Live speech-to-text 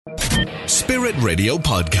Spirit Radio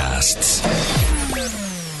Podcasts.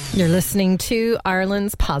 You're listening to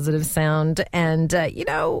Ireland's Positive Sound. And,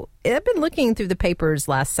 I've been looking through the papers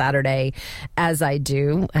last Saturday, as I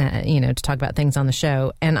do, to talk about things on the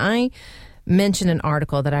show. And I mentioned an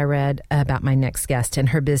article that I read about my next guest and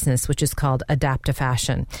her business, which is called Adapta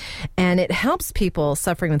Fashion. And it helps people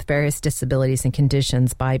suffering with various disabilities and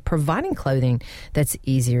conditions by providing clothing that's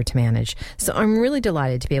easier to manage. So I'm really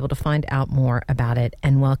delighted to be able to find out more about it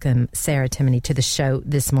and welcome Sarah Timoney to the show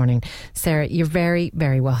this morning. Sarah, you're very,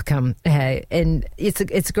 very welcome. And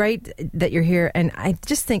it's great that you're here. And I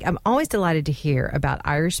just think I'm always delighted to hear about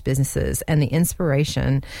Irish businesses and the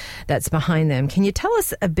inspiration that's behind them. Can you tell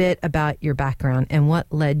us a bit about your background and what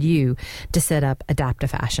led you to set up Adapta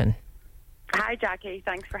Fashion? Hi, Jackie.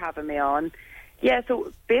 Thanks for having me on. Yeah,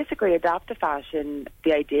 so basically Adapta Fashion,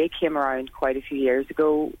 the idea came around quite a few years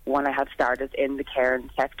ago when I had started in the caring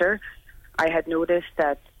sector. I had noticed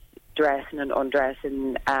that dressing and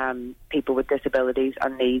undressing people with disabilities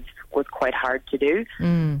and needs was quite hard to do.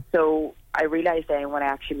 So I realised then when I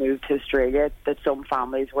actually moved to Australia that some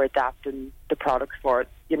families were adapting the products for,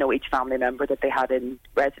 each family member that they had in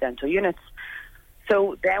residential units.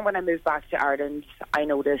 So then when I moved back to Ireland, I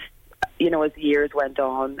noticed, as years went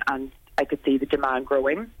on and I could see the demand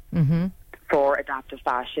growing for adaptive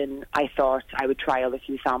fashion, I thought I would trial a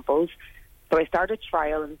few samples. So I started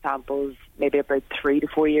trialing samples maybe about 3 to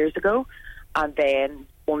 4 years ago, and then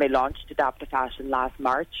only launched Adapta Fashion last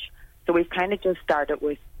March. So we've kind of just started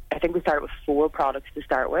with, I think we started with 4 products to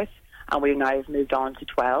start with, and we now have moved on to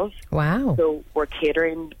 12. Wow. So we're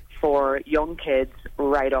catering for young kids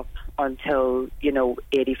right up until,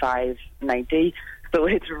 85, 90. So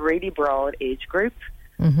it's a really broad age group,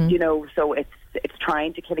 so it's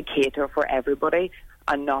trying to kind of cater for everybody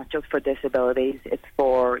and not just for disabilities. It's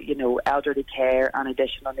for, elderly care and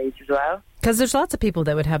additional needs as well. Because there's lots of people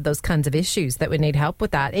that would have those kinds of issues that would need help with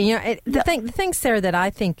that. And, the thing, Sarah, that I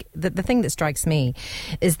think, the thing that strikes me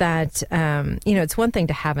is that, it's one thing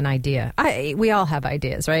to have an idea. We all have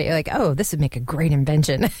ideas, right? Like, oh, this would make a great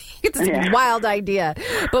invention. It's a wild idea.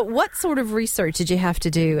 But what sort of research did you have to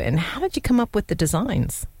do, and how did you come up with the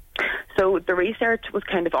designs? So the research was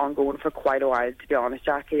kind of ongoing for quite a while, to be honest,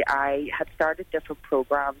 Jackie. I had started different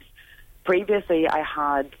programs. Previously, I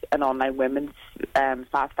had an online women's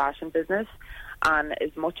fast fashion business, and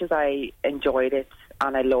as much as I enjoyed it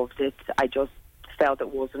and I loved it, I just felt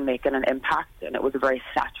it wasn't making an impact, and it was a very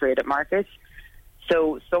saturated market.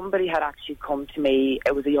 So somebody had actually come to me,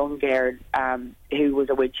 it was a young girl who was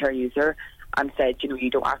a wheelchair user, and said,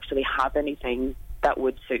 you don't actually have anything that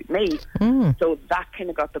would suit me. So that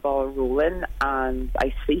kind of got the ball rolling, and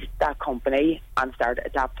I ceased that company and started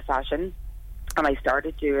Adapta Fashion. And I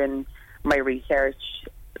started doing my research,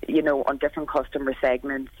 on different customer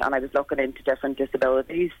segments, and I was looking into different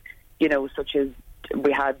disabilities, such as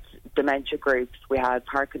we had dementia groups, we had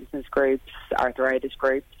Parkinson's groups, arthritis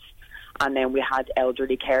groups, and then we had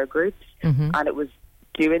elderly care groups. And it was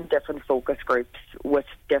doing different focus groups with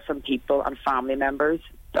different people and family members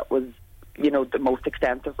that was the most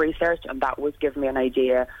extensive research, and that was giving me an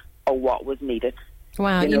idea of what was needed.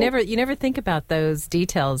 Wow, you never think about those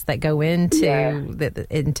details that go into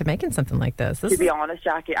into making something like this. To be honest,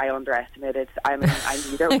 Jackie, I underestimated. I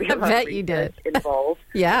knew there would be a lot of research involved.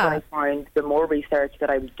 Yeah. But I found the more research that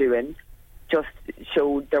I was doing just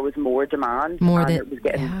showed there was more demand, it was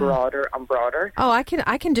getting broader and broader. Oh, I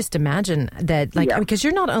can just imagine that, because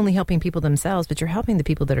you're not only helping people themselves, but you're helping the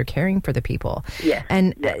people that are caring for the people. Yes.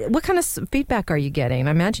 And what kind of feedback are you getting?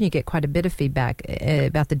 I imagine you get quite a bit of feedback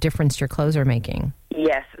about the difference your clothes are making.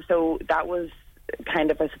 Yes, so that was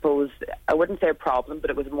kind of, I suppose, I wouldn't say a problem, but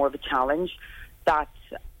it was more of a challenge that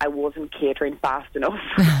I wasn't catering fast enough.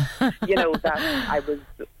 That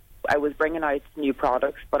I was bringing out new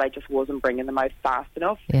products, but I just wasn't bringing them out fast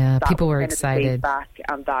enough. Yeah, that people was were kind excited. Of the feedback,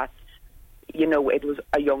 and that, it was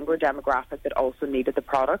a younger demographic that also needed the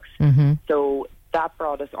products. So that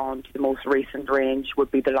brought us on to the most recent range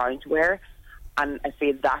would be the loungewear, and I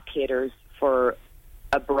feel that caters for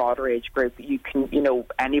a broader age group. You can,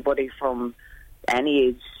 anybody from any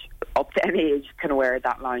age up to any age can wear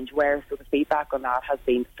that loungewear. So the feedback on that has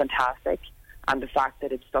been fantastic, and the fact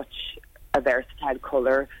that it's such a versatile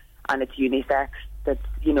colour and it's unisex, that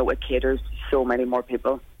it caters to so many more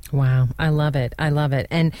people. Wow, I love it.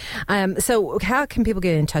 And so how can people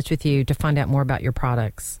get in touch with you to find out more about your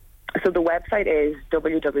products? So the website is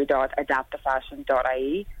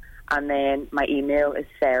www.adaptafashion.ie, and then my email is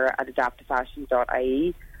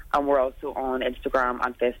sarah@adaptafashion.ie, and we're also on Instagram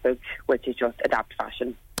and Facebook, which is just Adapta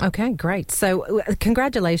Fashion. Okay, great. So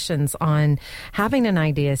congratulations on having an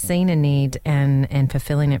idea, seeing a need, and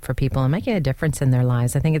fulfilling it for people and making a difference in their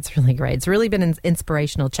lives. I think it's really great. It's really been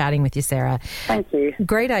inspirational chatting with you, Sarah. Thank you.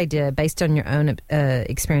 Great idea based on your own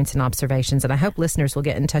experience and observations. And I hope listeners will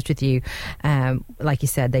get in touch with you. Like you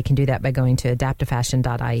said, they can do that by going to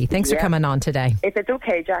adaptafashion.ie. Thanks for coming on today. If it's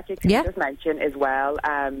okay, Jackie, can I just mention as well,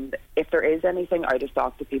 if there is anything out of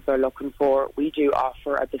stock that people are looking for, we do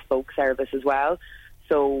offer a bespoke service as well.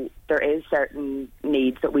 So there is certain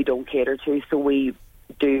needs that we don't cater to, so we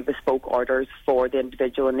do bespoke orders for the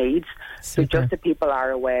individual needs. Super. So just so people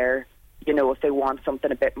are aware, you know, if they want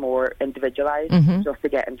something a bit more individualized, just to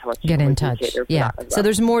get in touch. Get in touch. Yeah. Well. So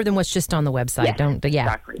there's more than what's just on the website.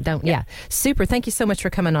 Exactly. Super. Thank you so much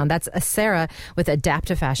for coming on. That's Sarah with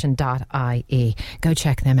adaptafashion.ie. Go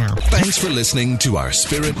check them out. Thanks for listening to our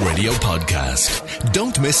Spirit Radio podcast.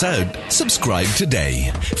 Don't miss out. Subscribe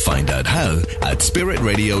today. Find out how at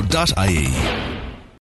spiritradio.ie.